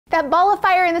That ball of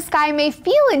fire in the sky may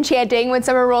feel enchanting when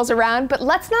summer rolls around, but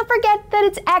let's not forget that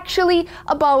it's actually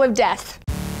a ball of death.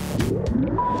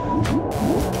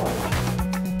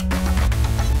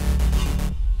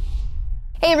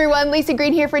 Hey everyone, Lisa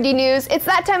Green here for D-News. It's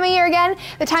that time of year again,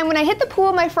 the time when I hit the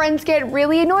pool, my friends get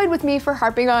really annoyed with me for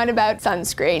harping on about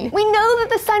sunscreen. We know that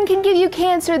the sun can give you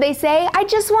cancer, they say. I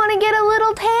just want to get a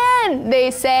little tan,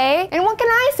 they say. And what can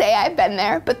I say? I've been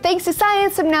there. But thanks to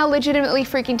science, I'm now legitimately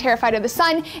freaking terrified of the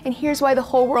sun, and here's why the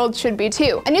whole world should be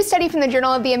too. A new study from the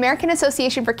Journal of the American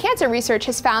Association for Cancer Research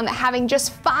has found that having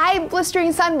just 5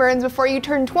 blistering sunburns before you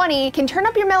turn 20 can turn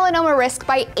up your melanoma risk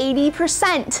by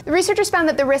 80%. The researchers found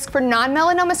that the risk for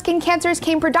non-melanoma skin cancers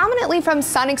came predominantly from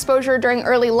sun exposure during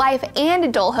early life and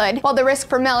adulthood, while the risk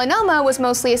for melanoma was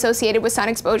mostly associated with sun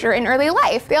exposure in early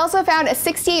life. They also found a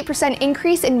 68%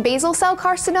 increase in basal cell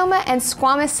carcinoma and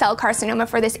squamous cell carcinoma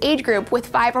for this age group with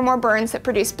 5 or more burns that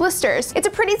produce blisters. It's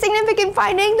a pretty significant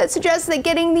finding that suggests that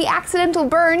getting the accidental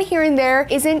burn here and there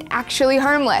isn't actually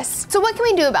harmless. So what can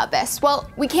we do about this? Well,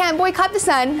 we can't boycott the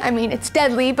sun. I mean, it's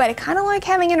deadly, but I kind of like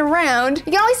having it around. You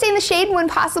can always stay in the shade when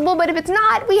possible, but if it's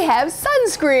not, we have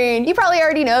sunscreen. You probably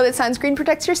already know that sunscreen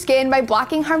protects your skin by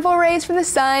blocking harmful rays from the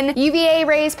sun. UVA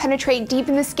rays penetrate deep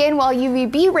in the skin while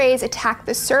UVB rays attack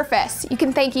the surface. You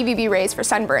can thank UVB rays for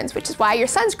sunburns, which is why your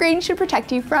sunscreen should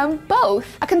protect you from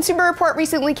both. A consumer report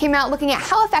recently came out looking at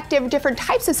how effective different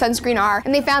types of sunscreen are,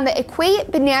 and they found that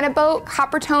Equate, Banana Boat,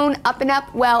 Coppertone, Up and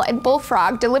Up, Well, and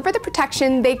Bullfrog deliver the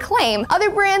protection they claim.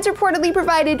 Other brands reportedly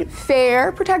provided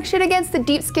fair protection against the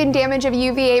deep skin damage of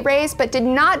UVA rays, but did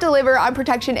not deliver on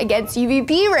protection against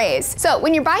UVB rays. So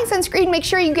when you're buying sunscreen, make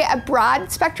sure you get a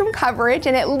broad spectrum coverage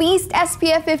and at least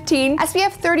SPF 15.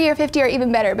 SPF 30 or 50 are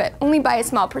even better, but only by a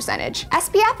small percentage.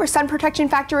 SPF, or sun protection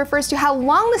factor, refers to how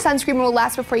long the sunscreen will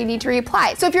last before you need to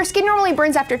reapply. So if your skin normally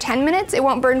burns after 10 minutes, it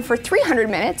won't burn for 300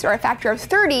 minutes, or a factor of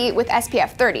 30 with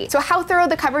SPF 30. So how thorough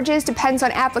the coverage is depends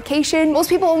on application. Most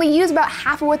people only use about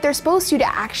half of what they're supposed to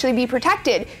actually be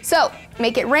protected. So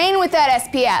make it rain with that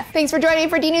SPF. Thanks for joining me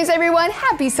for D-News, everyone.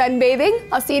 Happy sunbathing.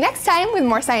 I'll see you next time with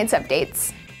more science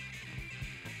updates.